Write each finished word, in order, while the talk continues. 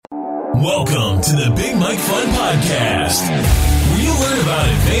Welcome to the Big Mike Fund Podcast, where you learn about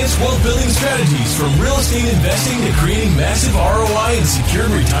advanced wealth building strategies from real estate investing to creating massive ROI and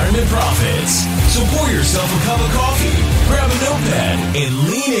secured retirement profits. So pour yourself a cup of coffee, grab a notepad, and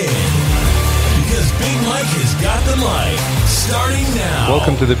lean in. Because Big Mike has got the mic, starting now.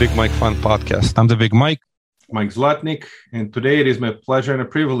 Welcome to the Big Mike Fund Podcast. I'm the Big Mike Zlotnik, and today it is my pleasure and a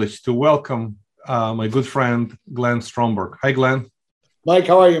privilege to welcome my good friend, Glenn Stromberg. Hi, Glenn. Mike,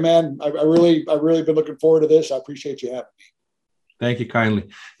 how are you, man? I've really been looking forward to this. I appreciate you having me. Thank you kindly.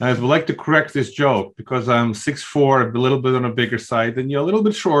 Now, I would like to correct this joke because I'm 6'4", a little bit on a bigger side than you, a little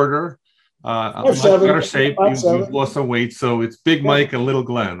bit shorter. I'm much better shape. You've lost some weight, so it's Big Mike and Little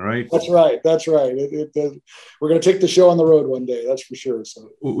Glenn, right? That's right. We're going to take the show on the road one day. That's for sure.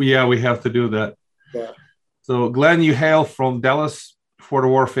 So yeah, we have to do that. Yeah. So, Glenn, you hail from Dallas Fort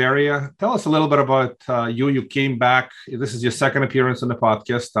Worth area. Tell us a little bit about you. You came back. This is your second appearance on the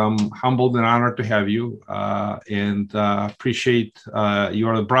podcast. I'm humbled and honored to have you, and appreciate you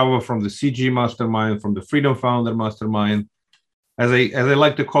are the bravo from the CG Mastermind, from the Freedom Founder Mastermind. As I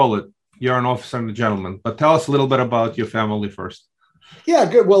like to call it, you're an officer and a gentleman. But tell us a little bit about your family first. Yeah,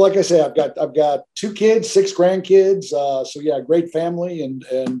 good. Well, like I say, I've got 2 kids, 6 grandkids. So yeah, great family,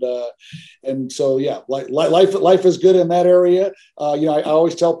 and so yeah, life is good in that area. I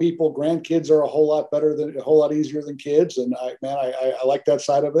always tell people grandkids are a whole lot easier than kids, and I like that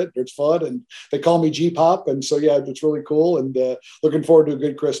side of it. It's fun, and they call me G-Pop, and so yeah, it's really cool, and looking forward to a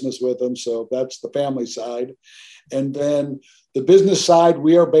good Christmas with them. So that's the family side, and then the business side,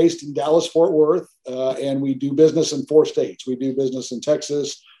 we are based in Dallas-Fort Worth, and we do business in 4 states. We do business in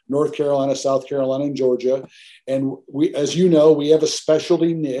Texas, North Carolina, South Carolina, and Georgia. And we, as you know, we have a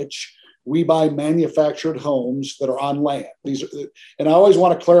specialty niche. We buy manufactured homes that are on land. And I always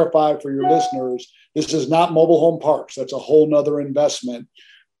want to clarify for your listeners, this is not mobile home parks. That's a whole nother investment.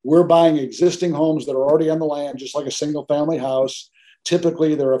 We're buying existing homes that are already on the land, just like a single family house.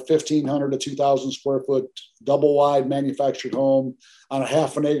 Typically, they're a 1,500 to 2,000 square foot double wide manufactured home on a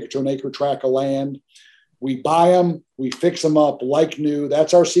half an acre to an acre tract of land. We buy them, we fix them up like new.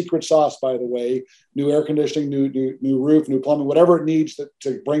 That's our secret sauce, by the way. New air conditioning, new roof, new plumbing, whatever it needs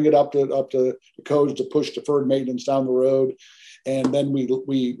to bring it up to the codes to push deferred maintenance down the road. And then we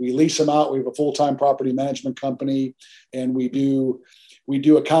lease them out. We have a full-time property management company, and we do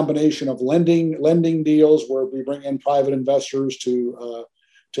a combination of lending deals where we bring in private investors to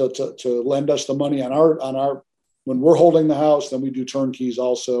lend us the money on our when we're holding the house. Then we do turnkeys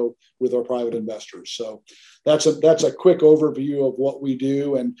also with our private investors. So that's a quick overview of what we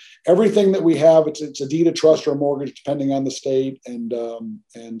do, and everything that we have. It's a deed of trust or a mortgage depending on the state, and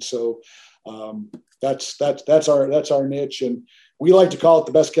so that's our niche. And we like to call it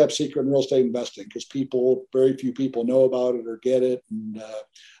the best kept secret in real estate investing because very few people know about it or get it. And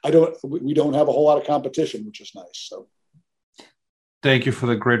we don't have a whole lot of competition, which is nice. So. Thank you for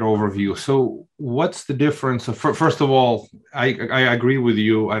the great overview. So what's the difference? First of all, I agree with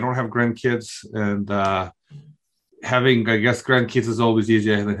you. I don't have grandkids, and having, I guess, grandkids is always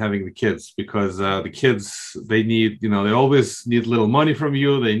easier than having the kids because the kids, they always need little money from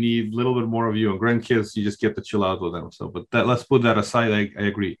you. They need a little bit more of you, and grandkids, you just get to chill out with them. So, but let's put that aside. I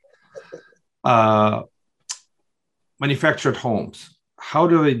agree. Manufactured homes, how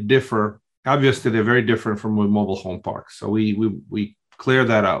do they differ? Obviously, they're very different from mobile home parks. So we clear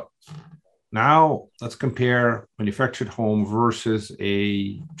that out. Now let's compare manufactured home versus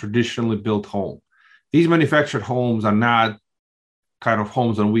a traditionally built home. These manufactured homes are not kind of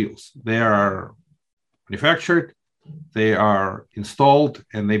homes on wheels. They are manufactured, they are installed,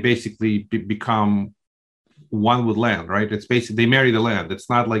 and they basically become one with land, right? It's basically, they marry the land. It's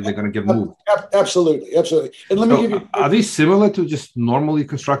not like they're going to get moved. Absolutely. And let me give you... Are these similar to just normally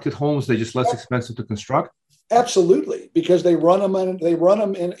constructed homes? They're just less expensive to construct? Absolutely, because they run them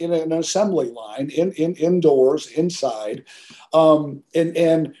in an assembly line indoors, inside, and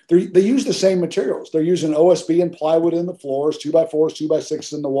they use the same materials. They're using OSB and plywood in the floors, 2x4s,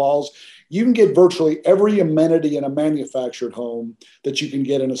 2x6s in the walls. You can get virtually every amenity in a manufactured home that you can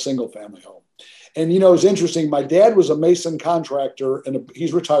get in a single family home. And, it's interesting. My dad was a mason contractor, and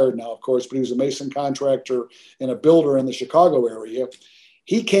he's retired now, of course, but he was a mason contractor and a builder in the Chicago area.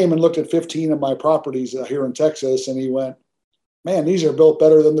 He came and looked at 15 of my properties here in Texas, and he went, man, these are built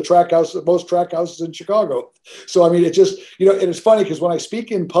better than most track houses in Chicago. So, I mean, it just, and it's funny because when I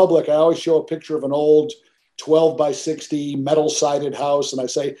speak in public, I always show a picture of an old 12 by 60 metal sided house. And I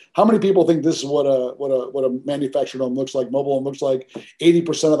say, how many people think this is what a manufactured home looks like, mobile home looks like?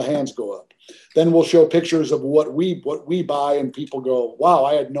 80% of the hands go up. Then we'll show pictures of what we buy, and people go, wow,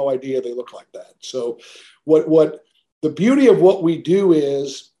 I had no idea they look like that. So what the beauty of what we do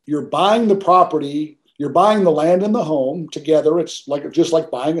is you're buying the property, you're buying the land and the home together. It's just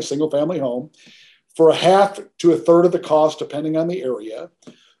like buying a single family home for a half to a third of the cost, depending on the area.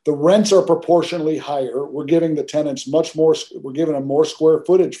 The rents are proportionally higher. We're giving the tenants much more. We're giving them more square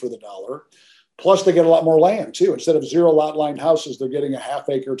footage for the dollar. Plus, they get a lot more land too. Instead of 0 lot line houses, they're getting a half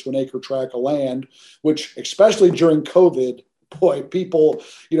acre to an acre tract of land, which, especially during COVID, boy, people,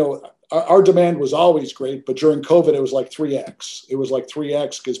 our demand was always great, but during COVID, it was like 3x. It was like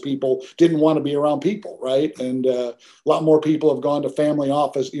 3x because people didn't want to be around people, right? And a lot more people have gone to family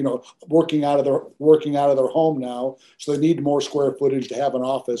office, working out of their home now. So they need more square footage to have an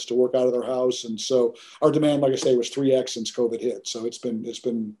office to work out of their house. And so our demand, like I say, was 3x since COVID hit. So it's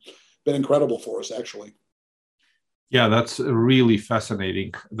been incredible for us, actually. Yeah, that's really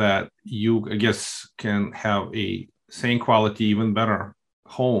fascinating that you, I guess, can have a same quality, even better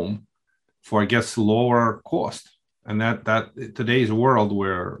home for, I guess, lower cost. And that today's world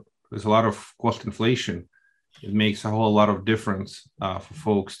where there's a lot of cost inflation, it makes a whole lot of difference for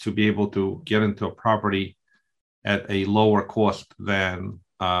folks to be able to get into a property at a lower cost than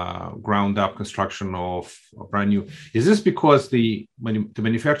ground up construction of a brand new. Is this because to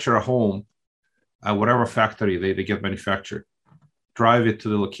manufacture a home at whatever factory they get manufactured, drive it to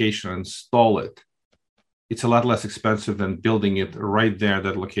the location, install it, it's a lot less expensive than building it right there at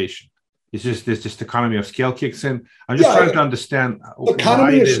that location? It's just economy of scale kicks in. I'm just trying to understand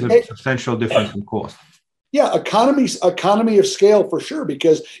why there's a substantial difference in cost. Yeah, economy of scale for sure,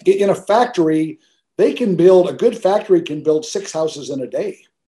 because in a factory, a good factory can build 6 houses in a day,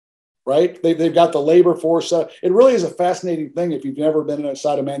 right? They've got the labor force. It really is a fascinating thing if you've never been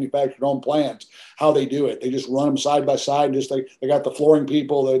inside a manufactured home plant, how they do it. They just run them side by side. They got the flooring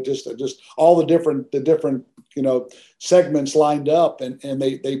people. They just all the different segments lined up, and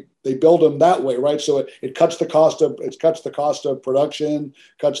they build them that way, right? So it cuts the cost of production,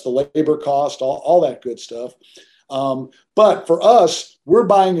 cuts the labor cost, all that good stuff. But for us, we're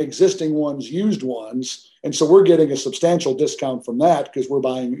buying existing ones, used ones, and so we're getting a substantial discount from that because we're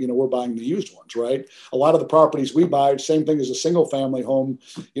buying the used ones, right? A lot of the properties we buy, same thing as a single family home,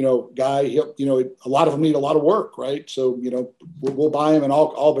 guy, a lot of them need a lot of work, right? So, we'll buy them in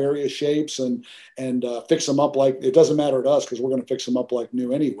all various shapes and fix them up like, it doesn't matter to us because we're going to fix them up like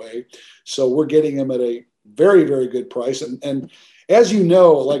new anyway. So we're getting them at a very, very good price. And as you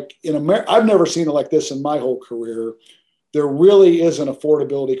know, like in America, I've never seen it like this in my whole career. There really is an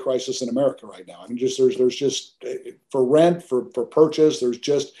affordability crisis in America right now. I mean, there's just for rent, for purchase, there's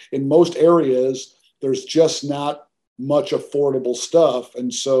just in most areas, there's just not much affordable stuff.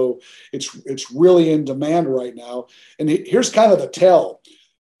 And so it's really in demand right now. And here's kind of the tell.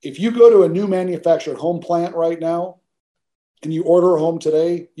 If you go to a new manufactured home plant right now and you order a home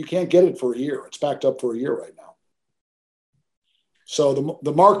today, you can't get it for a year. It's backed up for a year right now. So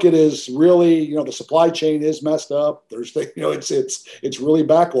the market is really, the supply chain is messed up. There's, it's really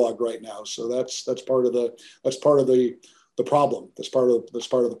backlogged right now. So that's part of the problem. That's part of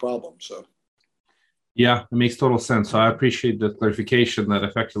the problem. So. Yeah, it makes total sense. So I appreciate the clarification that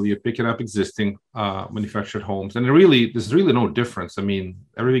effectively you're picking up existing manufactured homes, and there's really no difference. I mean,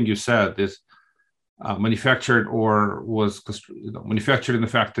 everything you said is manufactured or was manufactured in the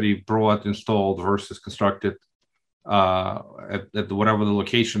factory, brought, installed versus constructed at whatever the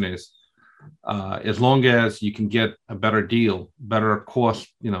location is. As long as you can get a better deal, better cost,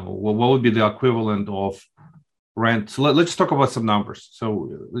 what would be the equivalent of rent? So let's talk about some numbers. So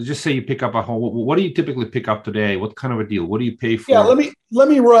let's just say you pick up a home. What do you typically pick up today? What kind of a deal? What do you pay for? Yeah, let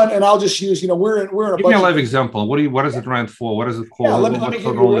me run, and I'll just use. We're in a. Give me a live example. What does it rent for? What does it cost? Yeah, let me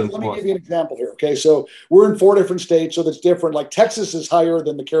give you an example here. Okay, so we're in 4 different states, so that's different. Like Texas is higher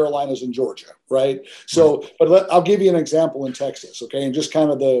than the Carolinas and Georgia, right? So, but I'll give you an example in Texas, okay, and just kind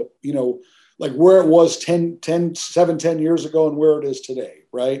of the like where it was 10 years ago and where it is today,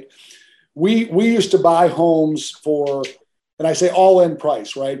 right? We used to buy homes for, and I say all-in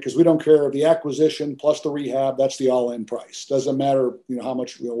price, right? Because we don't care the acquisition plus the rehab, that's the all-in price. Doesn't matter, how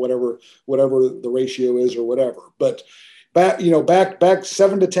much, whatever the ratio is or whatever. But back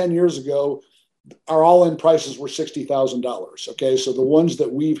 7 to 10 years ago, our all-in prices were $60,000. Okay, so the ones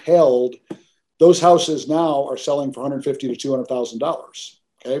that we've held, those houses now are selling for $150,000 to $200,000.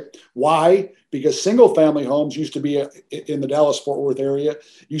 Okay. Why? Because single family homes used to be in the Dallas-Fort Worth area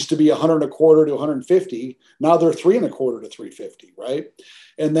used to be $125,000 to $150,000. Now they're $325,000 to $350,000. Right.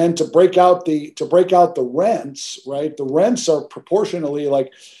 And then to break out the rents, right? The rents are proportionally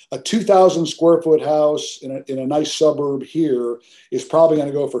like a 2,000 square foot house in a nice suburb here is probably going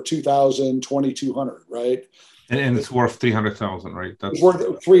to go for $2,000, $2,200. Right. And it's worth 300,000, right? That's it's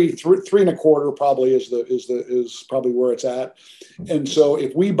worth three and a quarter probably is probably where it's at. And so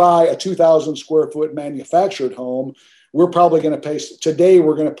if we buy a 2,000 square foot manufactured home, we're probably going to pay today.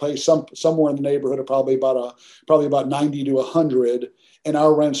 We're going to pay somewhere in the neighborhood of probably about 90 to 100, and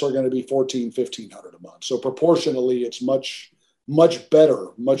our rents are going to be $1,400-1,500 a month. So proportionally, it's much better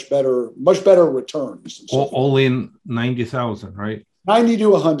returns. All in 90,000, right? 90 to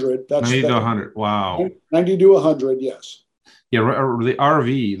 100. That's 90 to 100. Wow. 90 to 100. Yes. Yeah, the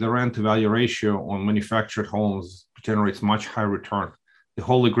RV, the rent to value ratio on manufactured homes generates much higher return. The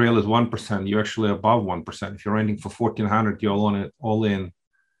holy grail is 1%. You're actually above 1%. If you're renting for 1,400, you're all in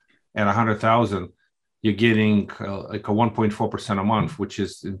at 100,000. You're getting like a 1.4% a month, which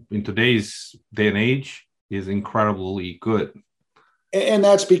is in today's day and age is incredibly good. And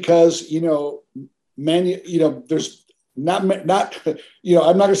that's because there's not I'm not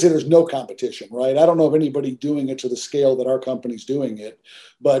going to say there's no competition, right? I don't know of anybody doing it to the scale that our company's doing it,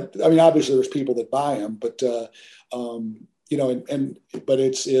 but I mean, obviously there's people that buy them, but that's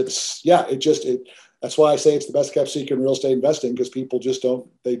why I say it's the best kept secret in real estate investing, because people just don't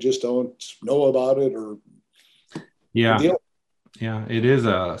know about it or. Yeah. Yeah, it is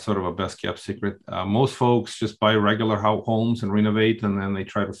a sort of a best kept secret. Most folks just buy regular homes and renovate, and then they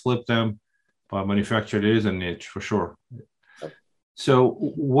try to flip them. But manufactured is a niche for sure. So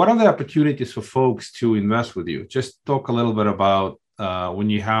what are the opportunities for folks to invest with you? Just talk a little bit about when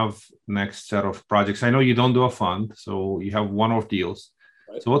you have next set of projects. I know you don't do a fund, so you have one-off deals.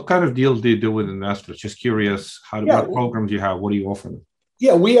 Right. So what kind of deals do you do with investors? Just curious, what programs you have? What do you offer them?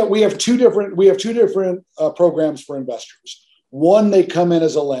 Yeah, we have two different programs for investors. One, they come in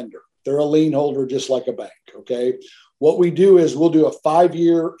as a lender. They're a lien holder just like a bank, okay? What we do is we'll do a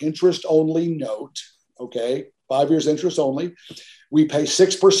 5-year interest-only note, okay? 5 years interest only. We pay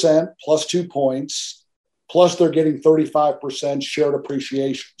 6% plus 2 points, plus they're getting 35% shared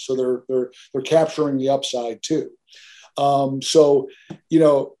appreciation. So they're capturing the upside too.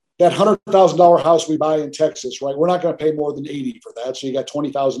 That $100,000 house we buy in Texas, right? We're not going to pay more than 80 for that. So you got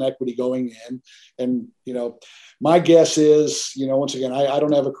 20,000 equity going in. And, my guess is, once again, I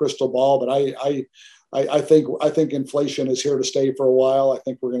don't have a crystal ball, but I think inflation is here to stay for a while. I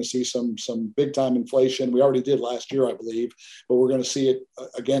think we're going to see some big time inflation. We already did last year, I believe, but we're going to see it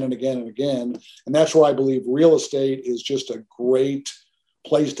again and again and again. And that's why I believe real estate is just a great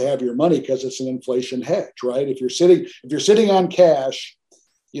place to have your money, because it's an inflation hedge, right? If you're sitting on cash,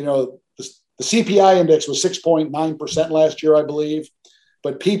 the CPI index was 6.9% last year, I believe.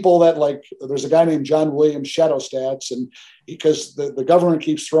 But people that there's a guy named John Williams, Shadow Stats, and because the government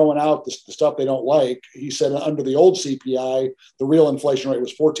keeps throwing out the stuff they don't like, he said under the old CPI, the real inflation rate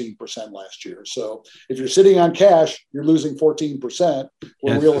was 14% last year. So if you're sitting on cash, you're losing 14%.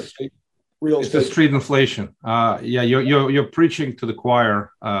 Real estate. It's the street inflation. You're preaching to the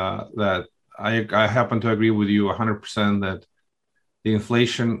choir that I happen to agree with you 100% that the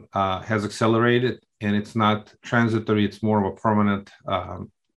inflation has accelerated. And it's not transitory, it's more of a permanent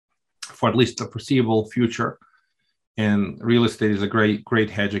for at least the foreseeable future. And real estate is a great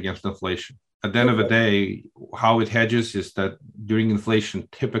hedge against inflation. At the end of the day, how it hedges is that during inflation,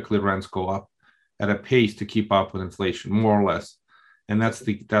 typically rents go up at a pace to keep up with inflation, more or less. And that's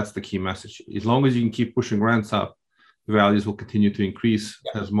the key message. As long as you can keep pushing rents up, the values will continue to increase,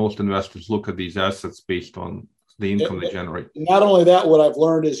 as most investors look at these assets based on the income they generate. Not only that, what I've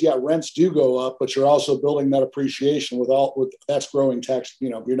learned is, rents do go up, but you're also building that appreciation with that's growing tax.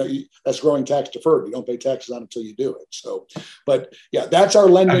 That's growing tax deferred. You don't pay taxes on it until you do it. So, but that's our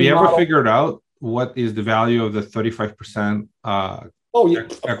lending. Have you ever figured out what is the value of the 35%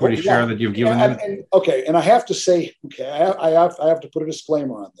 equity share that you've given them? And I have to say, I have to put a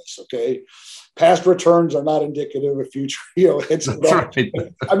disclaimer on this. Okay. Past returns are not indicative of future. It's right.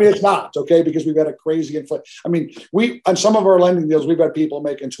 I mean, it's not, okay, because we've got a crazy inflation. I mean, on some of our lending deals, we've got people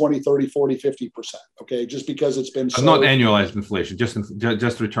making 20, 30, 40, 50%, okay, just because it's been not annualized inflation, just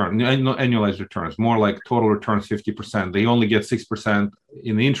return, annualized returns, more like total returns 50%. They only get 6%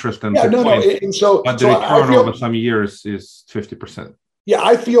 in the interest and but the return over some years is 50%. Yeah,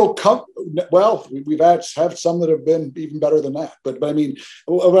 I feel we've had some that have been even better than that. But I mean,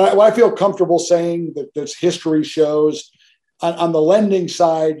 I feel comfortable saying that this history shows on the lending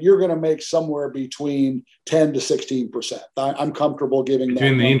side, you're going to make somewhere between 10 to 16%. I'm comfortable giving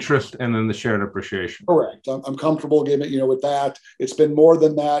between the interest and then the shared appreciation. Correct. I'm comfortable giving, with that. It's been more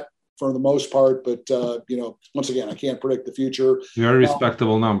than that for the most part, but once again, I can't predict the future. Very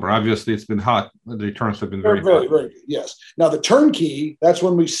respectable number. Obviously, it's been hot. The returns have been very very good. Yes. Now the turnkey, that's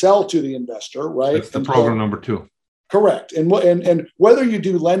when we sell to the investor, right? That's the program number 2. Correct. And whether you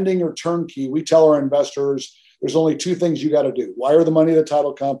do lending or turnkey, we tell our investors there's only two things you got to do. Wire the money to the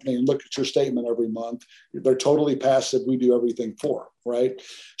title company and look at your statement every month. They're totally passive. We do everything for them, right?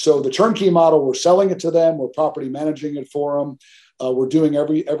 So the turnkey model, we're selling it to them. We're property managing it for them. We're doing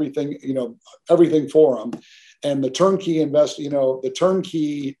everything for them. And the turnkey the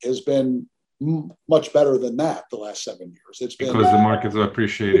turnkey has been much better than that the last 7 years. It's been because the markets are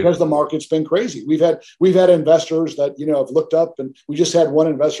appreciated. Because the market's been crazy. We've had investors that have looked up, and we just had one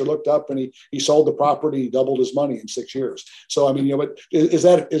investor looked up and he sold the property, doubled his money in 6 years. So I mean, but is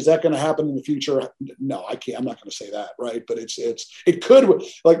that going to happen in the future? No, I can't. I'm not going to say that, right? But it could.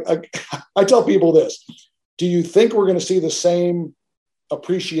 Like I tell people this: do you think we're going to see the same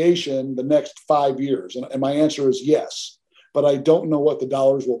appreciation the next 5 years? And my answer is yes. But I don't know what the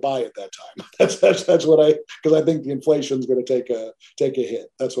dollars will buy at that time. That's what because I think the inflation is going to take a hit.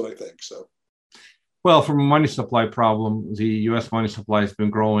 That's what I think. So, well, from a money supply problem, the U.S. money supply has been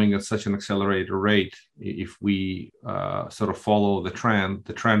growing at such an accelerated rate. If we sort of follow the trend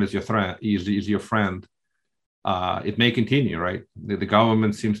is your friend. It may continue, right? The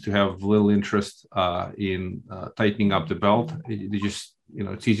government seems to have little interest in tightening up the belt.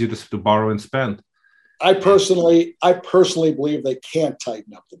 It's easier to borrow and spend. I personally believe they can't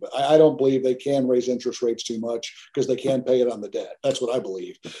tighten up the belt. I don't believe they can raise interest rates too much because they can't pay it on the debt. That's what I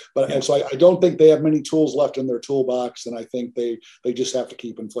believe. And so I don't think they have many tools left in their toolbox, and I think they just have to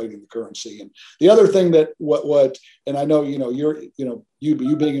keep inflating the currency. And the other thing that and I know you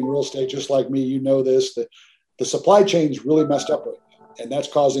being in real estate just like me, this, that the supply chain's really messed up right now. And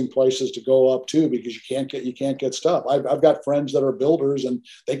that's causing prices to go up too, because you can't get stuff. I've got friends that are builders and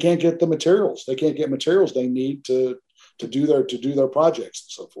they can't get the materials. They can't get materials they need to do their projects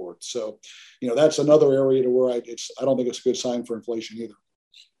and so forth. So, that's another area to where I don't think it's a good sign for inflation either.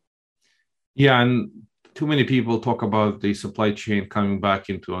 Yeah, and too many people talk about the supply chain coming back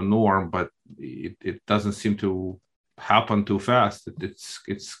into a norm, but it doesn't seem to happen too fast.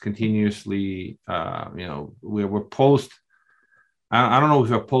 It's continuously, we're post. I don't know if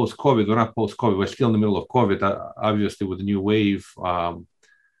we're post-COVID. We're not post-COVID. We're still in the middle of COVID, obviously, with the new wave.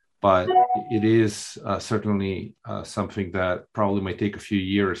 But it is certainly something that probably might take a few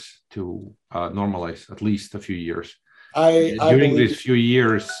years to normalize, at least a few years. During these few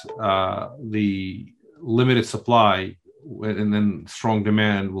years, the limited supply and then strong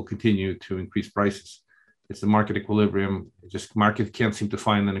demand will continue to increase prices. It's the market equilibrium. Market can't seem to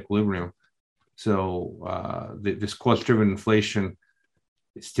find an equilibrium. So this cost-driven inflation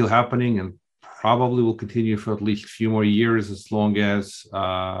is still happening and probably will continue for at least a few more years, as long as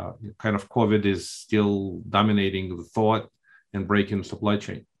kind of COVID is still dominating the thought and breaking the supply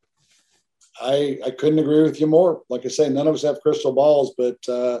chain. I couldn't agree with you more. Like I say, none of us have crystal balls, but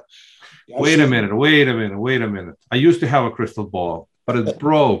wait a minute. I used to have a crystal ball, but it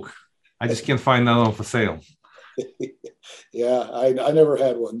broke. I just can't find another one for sale. Yeah, I never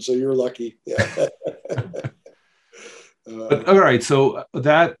had one, so you're lucky. Yeah. But all right, so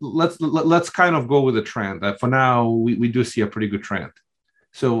that let's kind of go with the trend. For now, we do see a pretty good trend.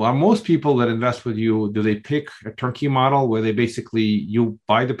 So are most people that invest with you, do they pick a turnkey model where they basically, you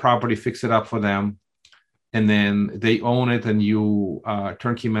buy the property, fix it up for them, and then they own it and you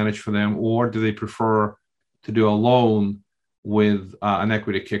turnkey manage for them? Or do they prefer to do a loan with an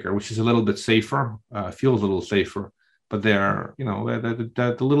equity kicker, which is a little bit safer, feels a little safer, but they're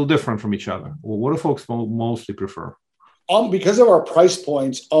a little different from each other? Well, what do folks mostly prefer? Because of our price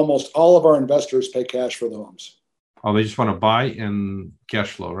points, almost all of our investors pay cash for the homes. Oh, they just want to buy and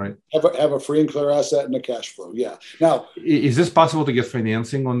cash flow, right? Have a free and clear asset and a cash flow. Yeah. Now, is this possible to get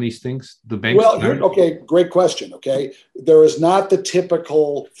financing on these things? The banks? Well, okay, great question. Okay, there is not the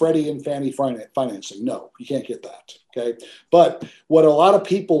typical Freddie and Fannie financing. No, you can't get that. Okay, but what a lot of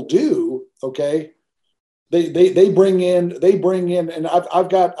people do, okay, they bring in, and I've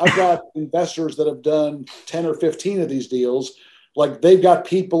got investors that have done 10 or 15 of these deals. Like, they've got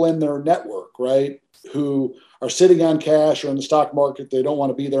people in their network, right, who are sitting on cash or in the stock market. They don't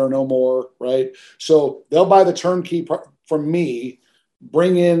want to be there no more, right? So they'll buy the turnkey from me,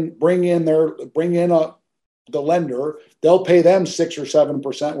 bring in the lender. They'll pay them 6 or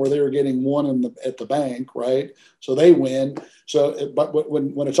 7% where they were getting 1 at the bank, right? So they win. So, but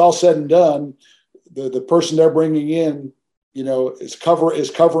when it's all said and done, the person they're bringing in, is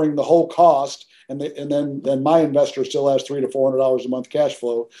covering the whole cost. And then my investor still has $300 to $400 a month cash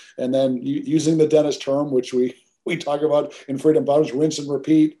flow. And then using the dentist term, which we talk about in Freedom Funds, rinse and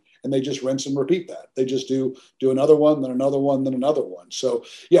repeat, and they just rinse and repeat that. They just do another one, then another one, then another one. So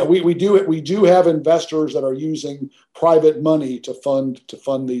yeah, we do have investors that are using private money to fund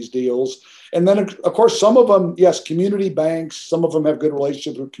these deals. And then, of course, some of them, yes, community banks, some of them have good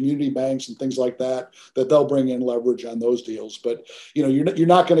relationships with community banks and things like that they'll bring in leverage on those deals. But, you're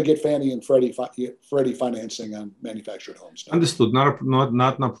not going to get Fannie and Freddie financing on manufactured homes. No. Understood. Not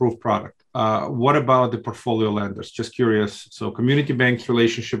an approved product. What about the portfolio lenders? Just curious. So community banks,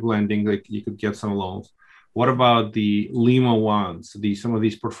 relationship lending, like you could get some loans. What about the Lima ones, some of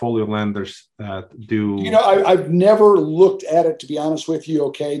these portfolio lenders that do? I've never looked at it, to be honest with you.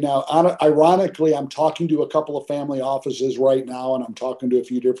 Okay. Now, ironically, I'm talking to a couple of family offices right now, and I'm talking to a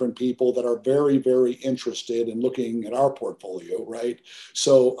few different people that are very, very interested in looking at our portfolio. Right.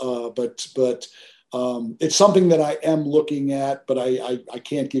 So, but it's something that I am looking at, but I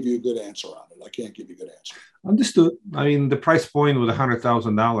can't give you a good answer on it. I can't give you a good answer. Understood. I mean, the price point with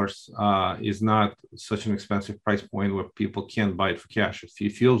 $100,000 is not such an expensive price point where people can't buy it for cash.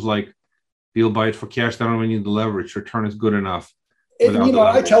 It feels like people buy it for cash. They don't even need the leverage. Return is good enough.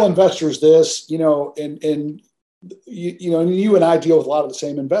 I tell investors this, and you and I deal with a lot of the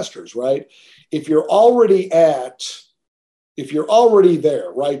same investors, right? If you're already there,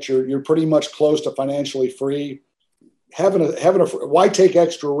 right? You're pretty much close to financially free. Why take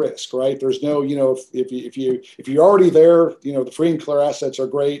extra risk, right? There's no, if you're already there, the free and clear assets are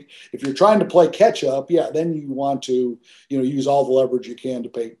great. If you're trying to play catch up, then you want to, use all the leverage you can to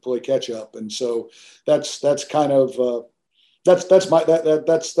play catch up. And so that's kind of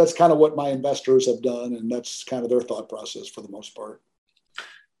that's kind of what my investors have done, and that's kind of their thought process for the most part.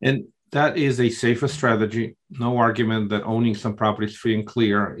 And that is a safer strategy. No argument that owning some properties free and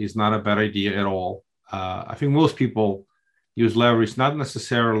clear is not a bad idea at all. I think most people use leverage not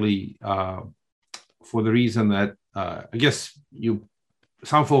necessarily for the reason that I guess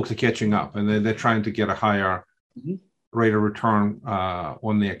some folks are catching up and they're trying to get a higher rate of return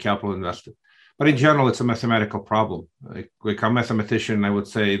on their capital invested. But in general, it's a mathematical problem. Like I'm a mathematician, I would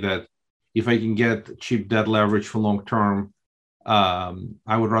say that if I can get cheap debt leverage for long term,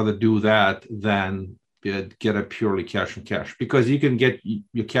 I would rather do that than get a purely cash and cash, because you can get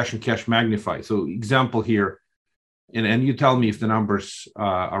your cash and cash magnified. So example here, and you tell me if the numbers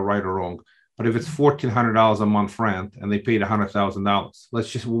are right or wrong, but if it's $1,400 a month rent and they paid $100,000, let's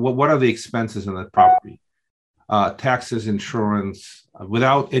just, what are the expenses in that property? Taxes, insurance,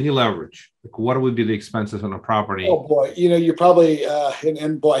 without any leverage. Like what would be the expenses on a property? Oh boy, you're probably,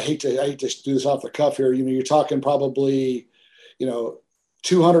 and boy, I hate to do this off the cuff here. You're talking probably,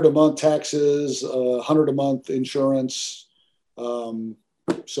 $200 a month taxes, $100 a month insurance.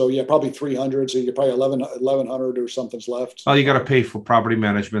 So yeah, probably $300. So you're probably $1,100 or something's left. Oh, you got to pay for property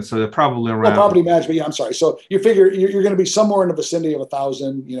management. So they're probably around. Property management. Yeah, I'm sorry. So you figure you're going to be somewhere in the vicinity of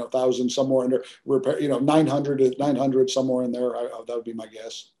 1,000, 1,000 somewhere in there. Repair, 900 somewhere in there. That would be my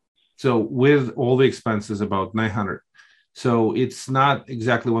guess. So with all the expenses, about 900. So it's not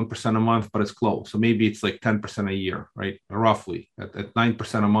exactly 1% a month, but it's close. So maybe it's like 10% a year, right? Roughly at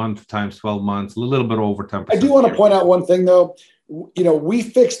 9% a month times 12 months, a little bit over 10%. I do want to point out one thing though. We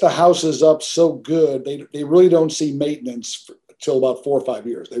fix the houses up so good. They really don't see maintenance till about 4 or 5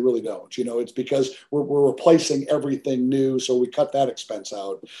 years. They really don't. It's because we're replacing everything new. So we cut that expense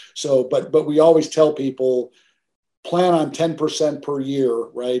out. So, but we always tell people, plan on 10% per year,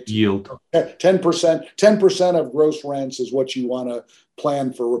 right? Yield. 10% of gross rents is what you want to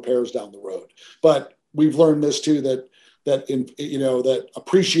plan for repairs down the road. But we've learned this too, that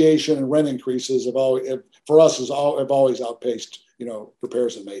appreciation and rent increases have always outpaced,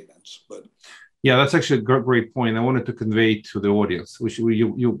 repairs and maintenance. But yeah, that's actually a great point. I wanted to convey to the audience, which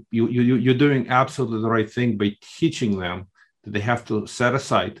you're doing absolutely the right thing by teaching them that they have to set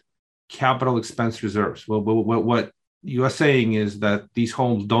aside capital expense reserves. Well, what you are saying is that these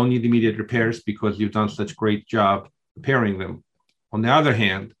homes don't need immediate repairs because you've done such a great job repairing them. On the other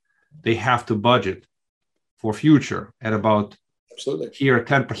hand, they have to budget for future at about here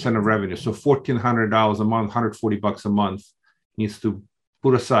 10% of revenue. So $1,400 a month, $140 a month needs to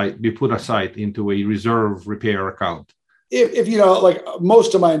be put aside into a reserve repair account. If like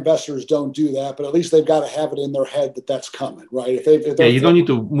most of my investors don't do that, but at least they've got to have it in their head that that's coming, right? You don't need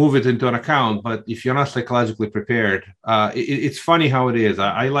to move it into an account, but if you're not psychologically prepared, it's funny how it is.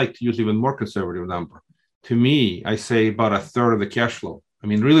 I like to use even more conservative number. To me, I say about a third of the cash flow. I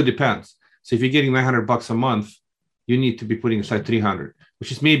mean, it really depends. So if you're getting $900 a month, you need to be putting aside $300,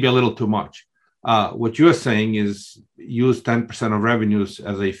 which is maybe a little too much. What you're saying is use 10% of revenues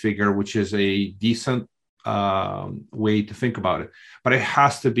as a figure, which is a decent way to think about it, but it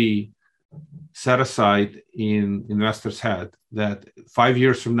has to be set aside in investors' head that 5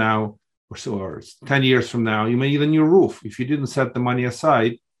 years from now or so, or 10 years from now, you may need a new roof. If you didn't set the money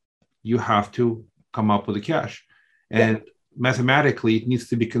aside, you have to come up with the cash. And mathematically, it needs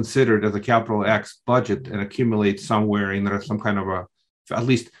to be considered as a capital X budget and accumulate somewhere in there some kind of a, at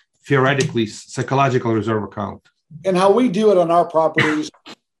least theoretically, psychological reserve account. And how we do it on our properties,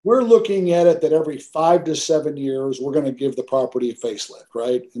 we're looking at it that every 5 to 7 years, we're going to give the property a facelift,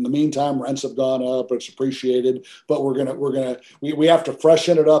 right? In the meantime, rents have gone up, it's appreciated, but we have to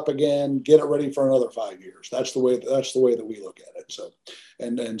freshen it up again, get it ready for another 5 years. That's the way that we look at it. So,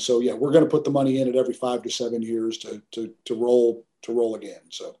 so yeah, we're going to put the money in it every 5 to 7 years to roll again.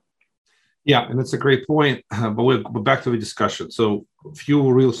 So. Yeah, and it's a great point, but we're back to the discussion. So a few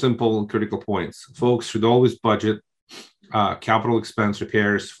real simple and critical points. Folks should always budget capital expense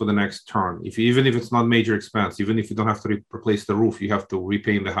repairs for the next term. Even if it's not major expense, even if you don't have to replace the roof, you have to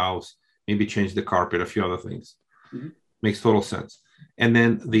repaint the house, maybe change the carpet, a few other things. Mm-hmm. Makes total sense. And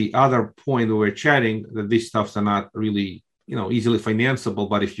then the other point that we're chatting, that these stuffs are not really, easily financeable,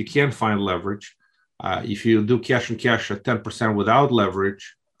 but if you can find leverage, if you do cash and cash at 10% without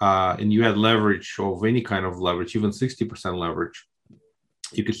leverage, and you add leverage of any kind of leverage, even 60% leverage,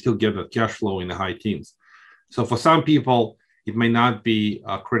 you could still get that cash flow in the high teens. So for some people, it may not be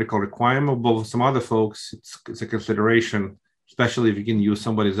a critical requirement, but for some other folks, it's a consideration, especially if you can use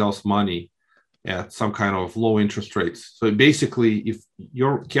somebody else's money at some kind of low interest rates. So basically, if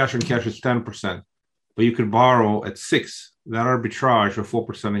your cash and cash is 10%, but you could borrow at 6%, that arbitrage of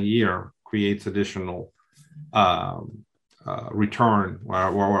 4% a year creates additional return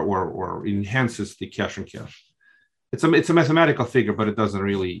or enhances the cash and cash. It's a mathematical figure, but it doesn't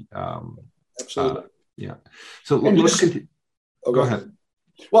really. Absolutely. Yeah. So let's continue. Go ahead.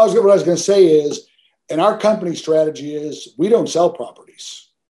 Well, what I was going to say is, and our company strategy is we don't sell properties.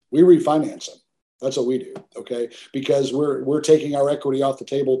 We refinance them. That's what we do. Okay. Because we're taking our equity off the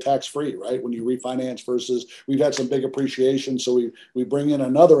table tax-free, right? When you refinance versus we've had some big appreciation. So we bring in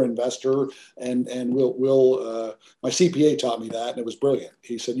another investor and we'll my CPA taught me that, and it was brilliant.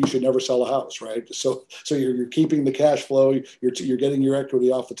 He said, you should never sell a house, right? So you're keeping the cash flow, you're getting your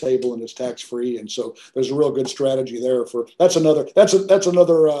equity off the table and it's tax-free. And so there's a real good strategy there that's another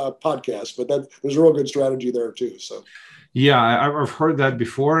podcast, but there's a real good strategy there too. So. Yeah, I've heard that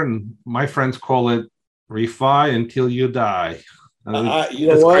before, and my friends call it refi until you die.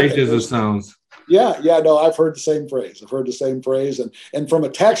 As crazy as it sounds. Yeah, no, I've heard the same phrase. And from a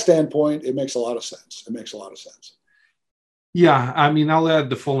tax standpoint, it makes a lot of sense. Yeah, I mean, I'll add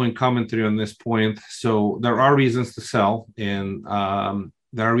the following commentary on this point. So there are reasons to sell, and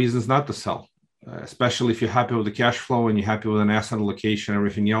there are reasons not to sell, especially if you're happy with the cash flow and you're happy with an asset allocation,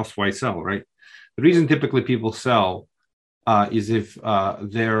 everything else, why sell, right? The reason typically people sell is if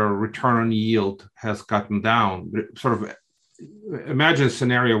their return on yield has gotten down. Sort of imagine a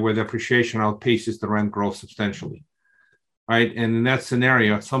scenario where the appreciation outpaces the rent growth substantially, right? And in that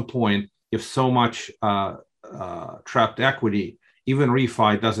scenario, at some point, if so much trapped equity, even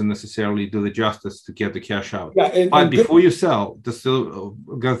refi doesn't necessarily do the justice to get the cash out. Yeah, but before you sell,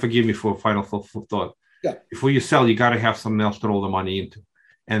 God forgive me for a final thought. Yeah. Before you sell, you got to have something else to roll the money into.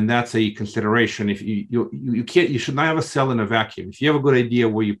 And that's a consideration. If you should not ever sell in a vacuum. If you have a good idea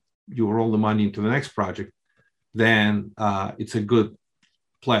where you roll the money into the next project, then it's a good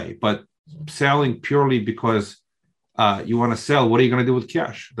play. But selling purely because you want to sell, what are you going to do with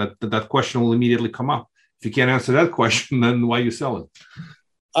cash? That question will immediately come up. If you can't answer that question, then why are you selling?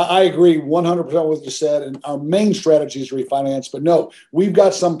 I agree 100% with what you said. And our main strategy is refinance. But no, we've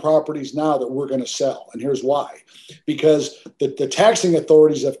got some properties now that we're going to sell. And here's why. Because the taxing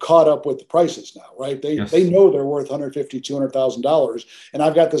authorities have caught up with the prices now, right? They know they're worth $150,000, $200,000. And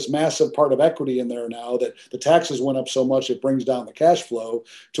I've got this massive part of equity in there now that the taxes went up so much, it brings down the cash flow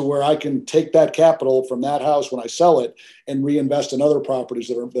to where I can take that capital from that house when I sell it and reinvest in other properties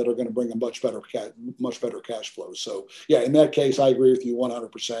that are going to bring a much better cash flow. So yeah, in that case, I agree with you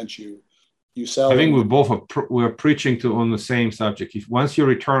 100%. You sell. I think we're preaching on the same subject. If once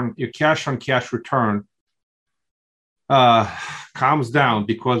your cash on cash return calms down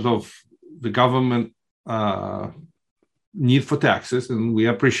because of the government need for taxes, and we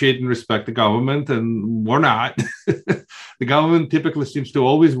appreciate and respect the government, and we're not. The government typically seems to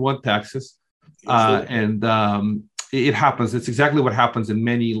always want taxes, and it happens. It's exactly what happens in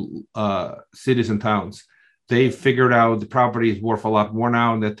many cities and towns. They figured out the property is worth a lot more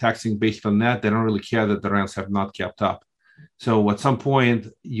now, and they're taxing based on that. They don't really care that the rents have not kept up. So at some point,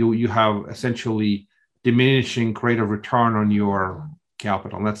 you have essentially diminishing rate of return on your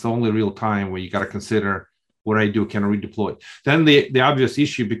capital. And that's the only real time where you got to consider What do I do? Can I redeploy? Then the obvious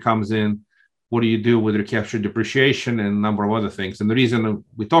issue becomes in what do you do with recapture depreciation and a number of other things. And the reason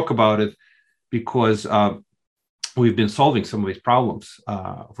we talk about it because we've been solving some of these problems.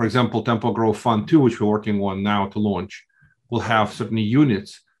 For example, Temple Growth Fund 2, which we're working on now to launch, will have certain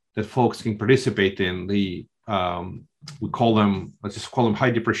units that folks can participate in. Let's just call them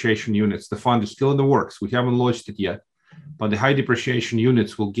high depreciation units. The fund is still in the works. We haven't launched it yet, but the high depreciation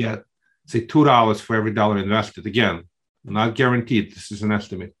units will get, say, $2 for every dollar invested. Again, not guaranteed. This is an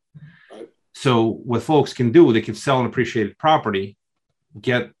estimate. So what folks can do, they can sell an appreciated property,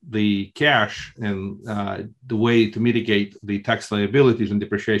 get the cash, and the way to mitigate the tax liabilities and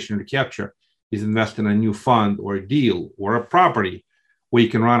depreciation and recapture is invest in a new fund or a deal or a property where you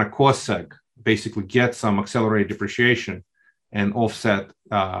can run a cost seg, basically get some accelerated depreciation and offset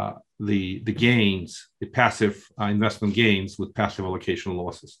the gains, the passive investment gains with passive allocation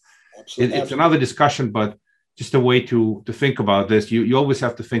losses. Absolutely. It's another discussion, but just a way to think about this. You always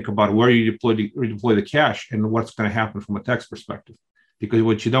have to think about where you redeploy the cash and what's going to happen from a tax perspective. Because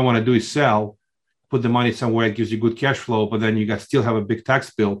what you don't want to do is sell, put the money somewhere, it gives you good cash flow, but then you still have a big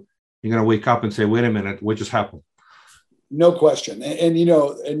tax bill. You're going to wake up and say, wait a minute, what just happened? No question. And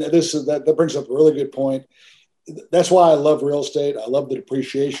that brings up a really good point. That's why I love real estate. I love the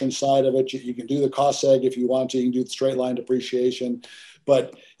depreciation side of it. You can do the cost seg if you want to. You can do the straight line depreciation.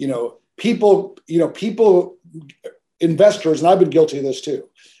 But, people, investors, and I've been guilty of this too,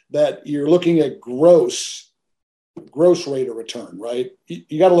 that you're looking at gross rate of return, right?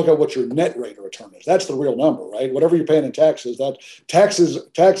 You got to look at what your net rate of return is. That's the real number, right? Whatever you're paying in taxes,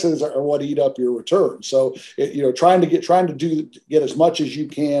 taxes are what eat up your return. So, trying to get as much as you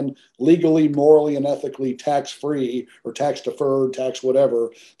can legally, morally, and ethically tax-free or tax-deferred, tax whatever,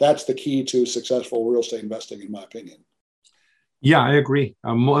 that's the key to successful real estate investing, in my opinion. Yeah, I agree.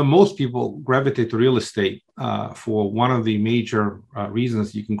 Most people gravitate to real estate for one of the major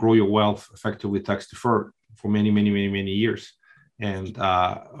reasons. You can grow your wealth effectively tax-deferred for many, many, many, many years. And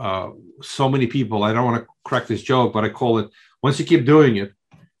so many people, I don't want to crack this joke, but I call it, once you keep doing it,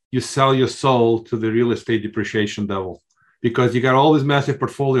 you sell your soul to the real estate depreciation devil, because you got all this massive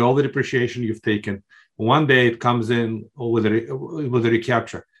portfolio, all the depreciation you've taken. One day it comes in with a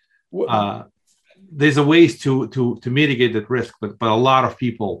recapture. There's a ways to mitigate that risk, but a lot of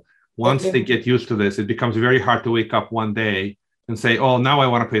people, once they get used to this, it becomes very hard to wake up one day and say, oh, now I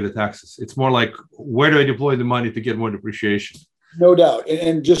want to pay the taxes. It's more like, where do I deploy the money to get more depreciation? No doubt.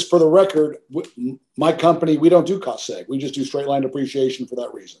 And just for the record, my company, we don't do cost seg. We just do straight line depreciation for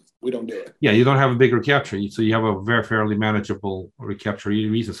that reason. We don't do it. Yeah, you don't have a big recapture. So you have a very fairly manageable recapture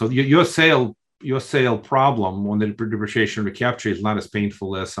reason. So your sale problem on the depreciation recapture is not as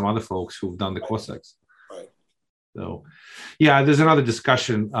painful as some other folks who've done the cost segs. Right. So, yeah, there's another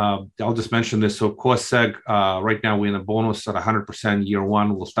discussion. I'll just mention this. So cost seg, right now we're in a bonus at 100% year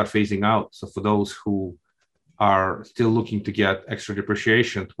one. We'll start phasing out. So for those who are still looking to get extra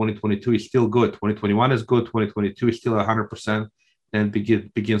depreciation, 2022 is still good. 2021 is good. 2022 is still 100%, and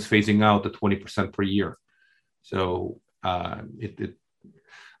begins phasing out at 20% per year. So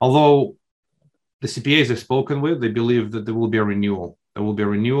although the CPAs I've spoken with, they believe that there will be a renewal. There will be a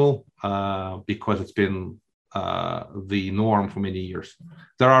renewal because it's been the norm for many years.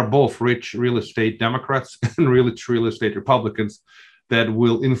 There are both rich real estate Democrats and rich real estate Republicans that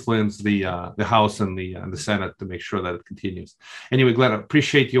will influence the House and the Senate to make sure that it continues. Anyway, Glenn, I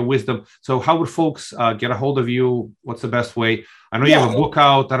appreciate your wisdom. So how would folks get a hold of you? What's the best way? I know you have a book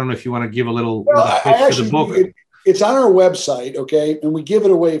out. I don't know if you want to give a little pitch to the book. It's on our website, okay? And we give it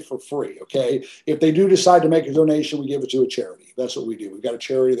away for free, okay? If they do decide to make a donation, we give it to a charity. That's what we do. We've got a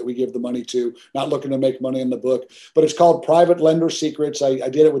charity that we give the money to, not looking to make money in the book, but it's called Private Lender Secrets. I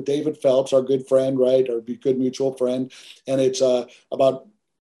did it with David Phelps, our good friend, right? Our good mutual friend. And it's about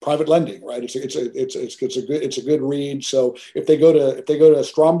private lending, right? It's a good read. So if they go to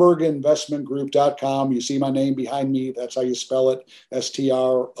stromberginvestmentgroup.com, you see my name behind me. That's how you spell it.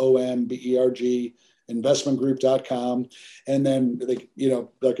 STROMBERG. investmentgroup.com. And then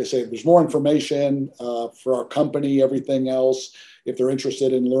like I say, there's more information for our company, everything else. If they're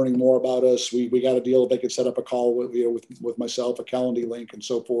interested in learning more about us, we got a deal. They could set up a call with myself, a Calendly link and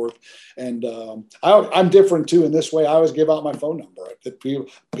so forth. And I'm different too in this way. I always give out my phone number.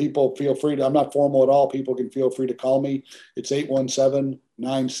 People feel free to, I'm not formal at all. People can feel free to call me. It's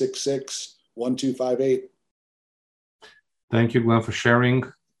 817-966-1258. Thank you, Glenn, for sharing.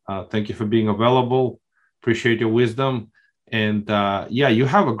 Thank you for being available. Appreciate your wisdom. And you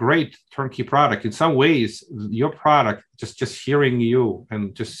have a great turnkey product. In some ways, your product, just hearing you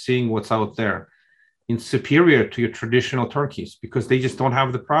and just seeing what's out there, is superior to your traditional turkeys because they just don't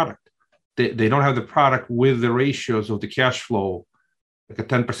have the product. they don't have the product with the ratios of the cash flow, like a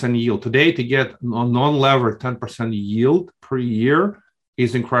 10% yield. Today, to get a non-levered 10% yield per year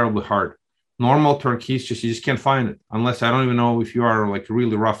is incredibly hard. Normal turnkeys, you just can't find it unless, I don't even know if you are like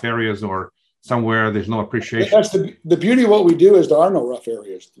really rough areas or somewhere there's no appreciation. That's the beauty of what we do is there are no rough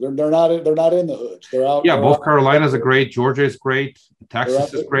areas. They're not in the hoods. They're out. Yeah, both Carolinas are great. Georgia is great.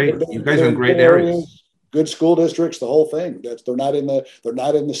 Texas is great. You guys are in great areas. Good school districts, the whole thing. They're not in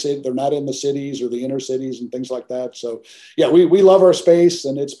the cities or the inner cities and things like that. So yeah, we love our space,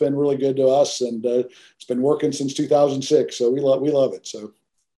 and it's been really good to us, and it's been working since 2006. So we love it. So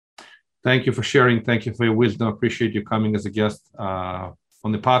thank you for sharing. Thank you for your wisdom. Appreciate you coming as a guest on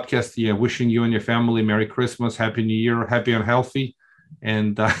the podcast. Yeah, wishing you and your family Merry Christmas, Happy New Year, happy and healthy,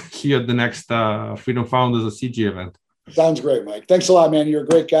 and see you at the next Freedom Founders of CG event. Sounds great, Mike. Thanks a lot, man. You're a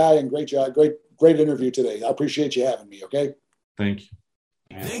great guy and great job. Great interview today. I appreciate you having me. Okay. Thank you.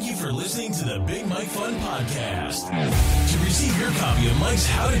 Thank you for listening to the Big Mike Fund Podcast. To receive your copy of Mike's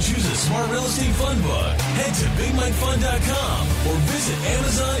How to Choose a Smart Real Estate Fund book, head to BigMikeFund.com or visit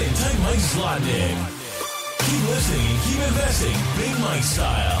Amazon and type Mike Zlotnick. Keep listening and keep investing Big Mike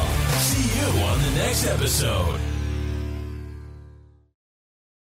style. See you on the next episode.